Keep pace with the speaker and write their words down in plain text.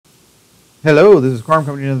Hello, this is Carm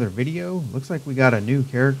coming to another video. Looks like we got a new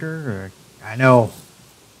character. I know,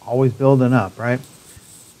 always building up, right?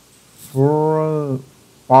 For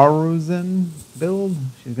Faruzin build,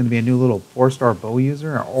 she's going to be a new little 4-star bow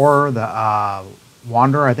user, or the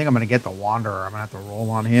Wanderer. I think I'm going to get the Wanderer. I'm going to have to roll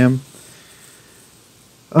on him.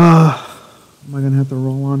 Am I going to have to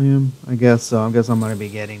roll on him? I guess so. I guess I'm going to be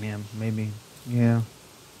getting him. Maybe, yeah.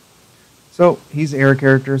 So he's air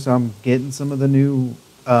character, so I'm getting some of the new,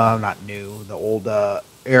 not new, the old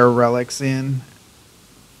air relics in.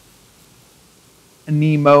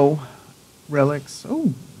 Anemo relics.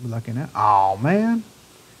 Oh, looking at. Oh man,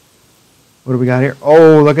 what do we got here?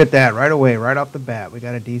 Oh, look at that! Right away, right off the bat, we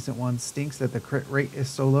got a decent one. Stinks that the crit rate is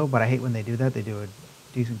so low, but I hate when they do that. They do a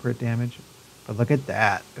decent crit damage. But look at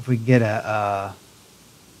that! If we get a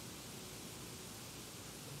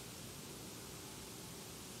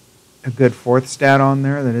good 4th stat on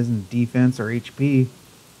there that isn't defense or HP,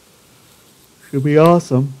 should be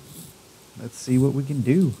awesome. Let's see what we can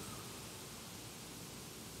do.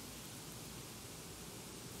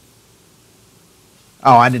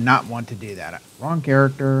 Oh, I did not want to do that. Wrong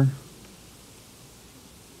character.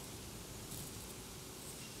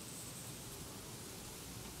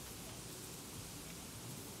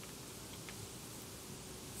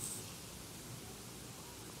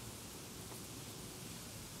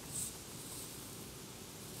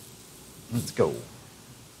 Let's go.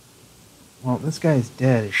 Well, this guy's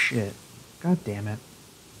dead as shit. God damn it.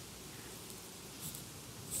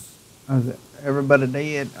 Oh, everybody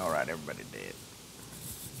dead? Alright, everybody dead.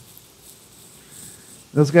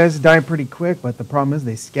 Those guys die pretty quick, but the problem is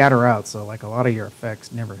they scatter out, so like a lot of your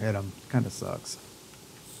effects never hit them. Kind of sucks.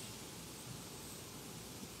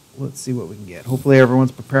 Let's see what we can get. Hopefully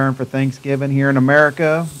everyone's preparing for Thanksgiving here in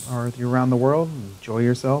America, or if you're around the world, enjoy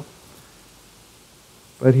yourself.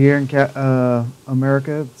 But here in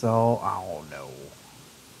America, it's all, oh no.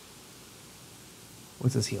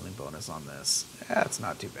 What's his healing bonus on this? That's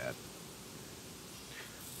not too bad.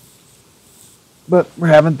 But we're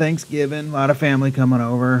having Thanksgiving, a lot of family coming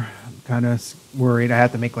over. I'm kind of worried. I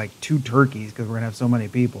have to make like 2 turkeys because we're going to have so many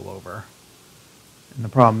people over. And the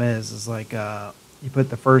problem is like you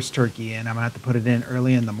put the first turkey in, I'm going to have to put it in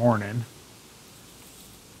early in the morning.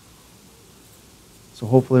 So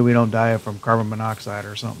hopefully we don't die from carbon monoxide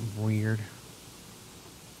or something weird.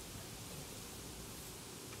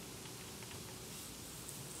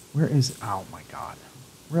 Where is, oh my god.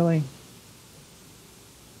 Really?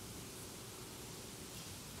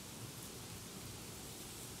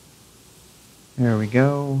 There we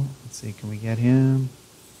go. Let's see, can we get him?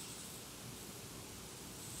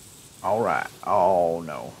 Alright. Oh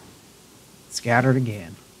no. Scattered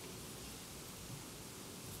again.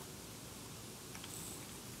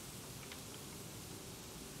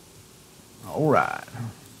 Alright.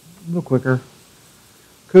 A little quicker.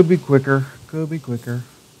 Could be quicker. Could be quicker.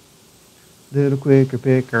 Little quicker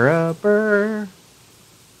picker upper.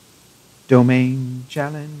 Domain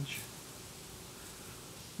challenge.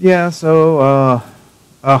 Yeah, so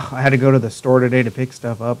I had to go to the store today to pick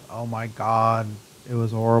stuff up. Oh my god, it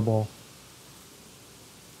was horrible.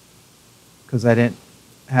 Because I didn't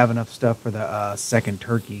have enough stuff for the second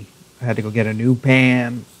turkey. I had to go get a new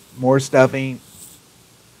pan, more stuffing.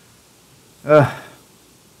 It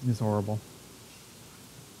was horrible.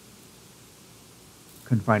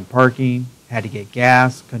 Couldn't find parking. Had to get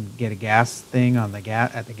gas. Couldn't get a gas thing on the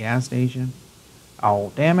at the gas station.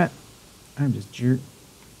 Oh damn it! I'm just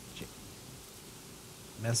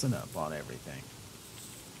messing up on everything.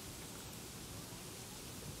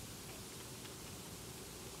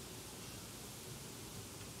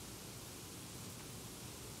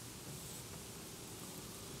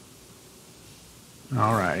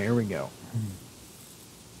 All right, here we go.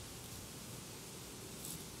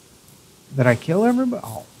 Did I kill everybody?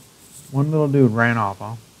 Oh, one little dude ran off,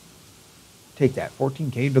 huh? Take that,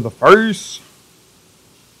 14k to the face.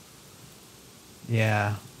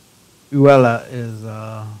 Yeah. Uella is,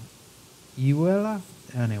 Uella?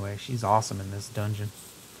 Anyway, she's awesome in this dungeon.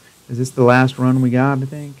 Is this the last run we got, I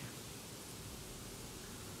think?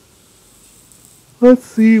 Let's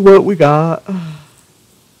see what we got.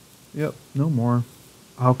 Yep, no more.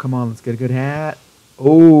 Oh, come on, let's get a good hat.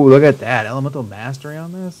 Oh, look at that. Elemental Mastery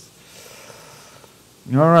on this.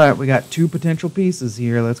 Alright, we got 2 potential pieces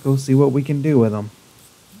here. Let's go see what we can do with them.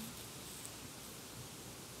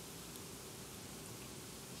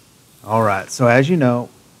 Alright, so as you know,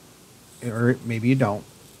 or maybe you don't,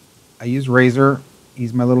 I use Razor.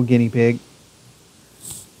 He's my little guinea pig.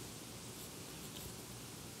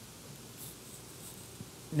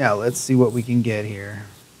 Now, let's see what we can get here.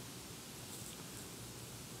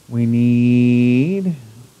 We need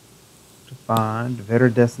to find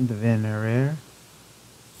Veridescent Venerare.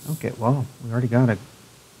 Okay, well, we already got a...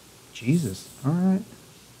 Jesus. Alright.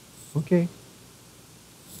 Okay.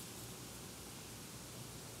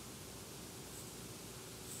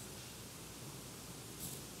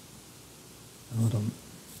 Hold on.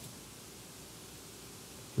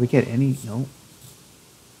 Do we get any? No.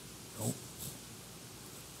 Nope.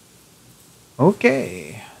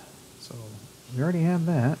 Okay. So, we already have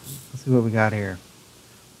that. Let's see what we got here.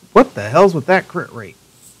 What the hell's with that crit rate?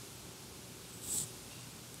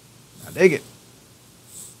 I dig it.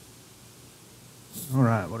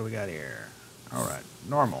 Alright, what do we got here? Alright,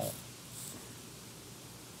 normal.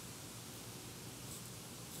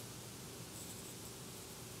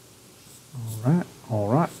 Alright,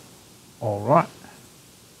 alright, alright.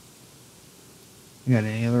 You got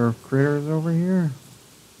any other critters over here?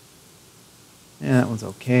 Yeah, that one's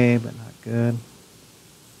okay, but not good.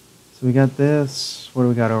 So we got this. What do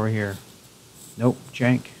we got over here? Nope,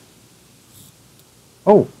 jank.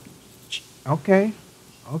 Oh, okay.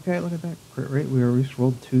 Okay, look at that crit rate. We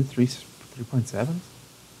rolled 3.7s?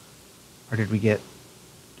 Or did we get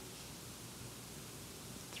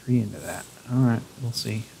 3 into that? Alright, we'll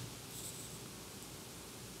see.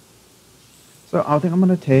 So I think I'm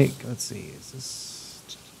going to take, let's see, is this...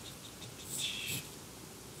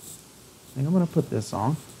 I think I'm going to put this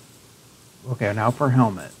on. Okay, now for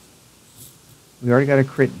helmet. We already got a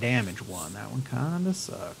crit damage one. That one kind of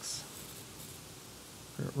sucks.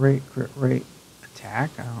 Crit rate,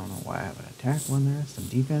 attack. I don't know why I have an attack one there. Some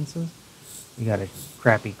defenses. We got a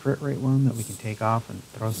crappy crit rate one that we can take off and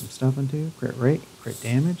throw some stuff into. Crit rate, crit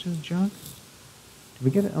damage is junk. Did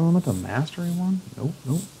we get an elemental mastery one? Nope,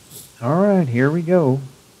 nope. Alright, here we go.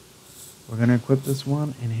 We're going to equip this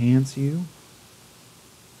one. Enhance you.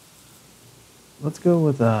 Let's go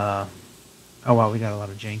with, oh wow, we got a lot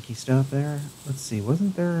of janky stuff there. Let's see,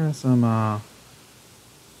 wasn't there some,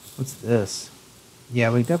 what's this?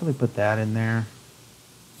 Yeah, we definitely put that in there.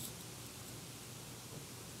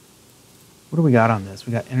 What do we got on this?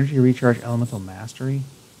 We got energy recharge, elemental mastery.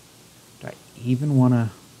 Do I even want to...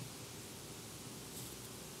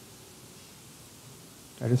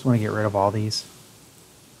 I just want to get rid of all these.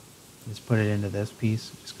 Just put it into this piece,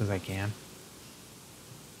 just because I can.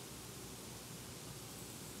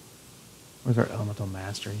 Where's our elemental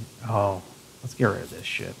mastery? Oh, let's get rid of this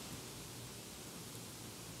shit.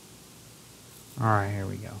 Alright, here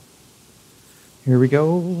we go. Here we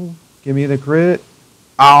go. Give me the crit.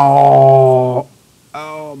 Oh!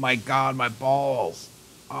 Oh my god, my balls.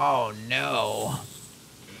 Oh no.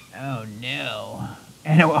 Oh no.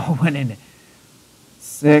 And it went into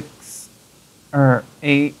 6 or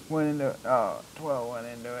 8 went into it. Oh, 12 went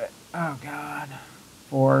into it. Oh god.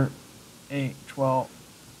 4, 8, 12.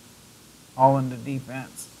 All into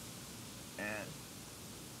defense. And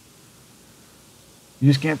you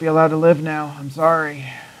just can't be allowed to live now. I'm sorry.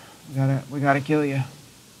 We gotta kill you.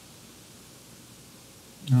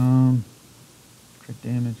 Crit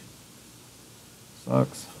damage.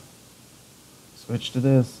 Sucks. Switch to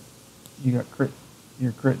this. You got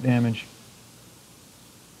your crit damage.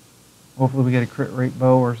 Hopefully we get a crit rate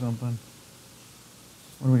bow or something.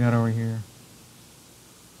 What do we got over here?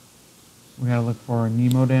 We gotta look for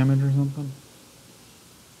Anemo damage or something.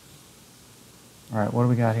 Alright, what do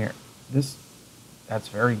we got here? That's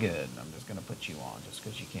very good. I'm just gonna put you on just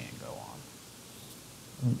because you can't go on.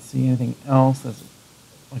 I don't see anything else that's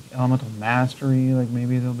like elemental mastery, like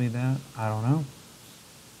maybe there'll be that. I don't know.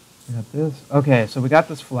 We got this. Okay, so we got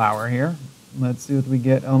this flower here. Let's see if we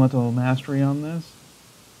get elemental mastery on this.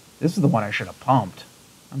 This is the one I should have pumped.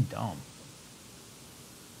 I'm dumb.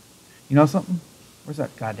 You know something? Where's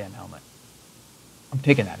that goddamn helmet? I'm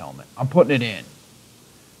taking that helmet. I'm putting it in.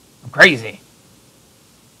 I'm crazy.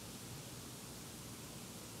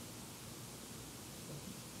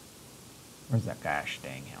 Where's that gosh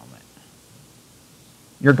dang helmet?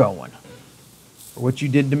 You're going. For what you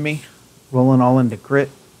did to me, rolling all into crit,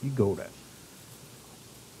 you go to...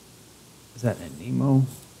 Is that an Anemo?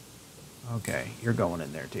 Okay, you're going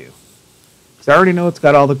in there too. Because I already know it's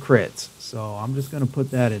got all the crits, so I'm just going to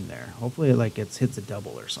put that in there. Hopefully it like hits a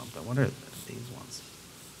double or something. What are these ones?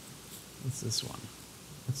 What's this one?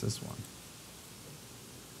 What's this one?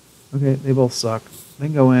 Okay, they both suck. They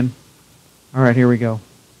can go in. Alright, here we go.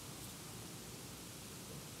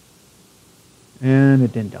 And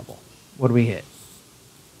it didn't double. What do we hit?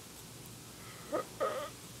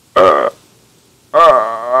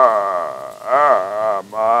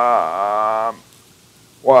 Mom.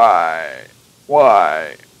 Why?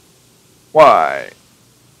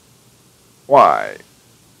 Why?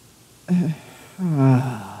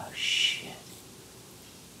 Oh, shit.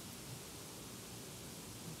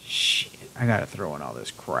 Shit. I gotta throw in all this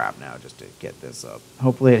crap now just to get this up.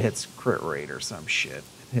 Hopefully it hits crit rate or some shit.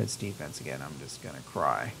 If it hits defense again, I'm just gonna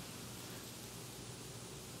cry.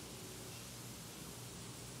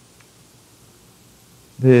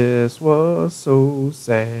 This was so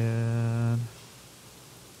sad.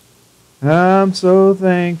 I'm so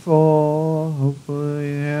thankful.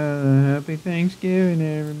 Hopefully you have a happy Thanksgiving,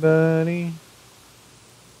 everybody.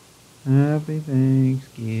 Happy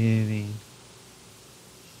Thanksgiving.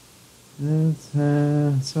 It's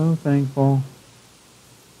so thankful.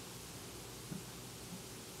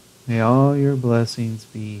 May all your blessings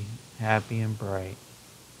be happy and bright.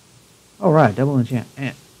 All right, double enchant.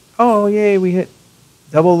 And, oh, yay, we hit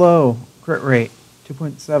double low crit rate.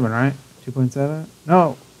 2.7, right? 2.7?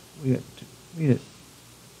 No, we hit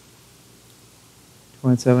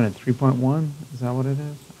 2.7 and 3.1. Is that what it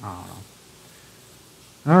is? I don't know.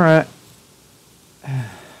 All right.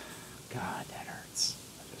 God, that hurts.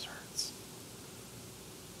 That just hurts.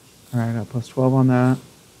 All right, I got plus 12 on that.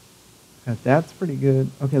 That's pretty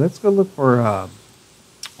good. Okay, let's go look for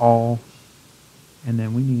all. And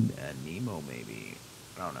then we need Anemo, maybe.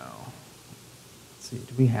 I don't know. Let's see.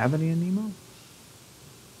 Do we have any Anemo?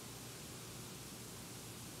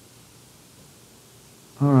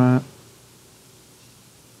 All right.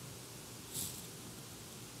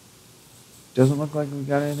 Doesn't look like we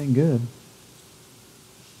got anything good.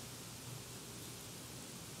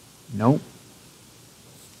 Nope.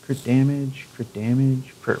 Crit damage, crit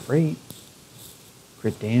rate,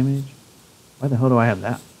 crit damage. Why the hell do I have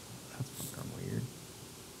that? That's fucking weird.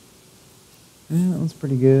 Yeah, that one's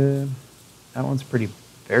pretty good. That one's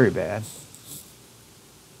very bad.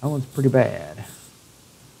 That one's pretty bad.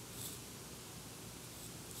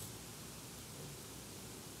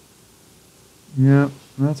 Yep,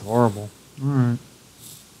 that's horrible. All right.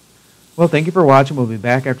 Well, thank you for watching. We'll be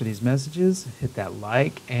back after these messages. Hit that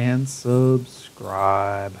like and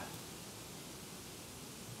subscribe.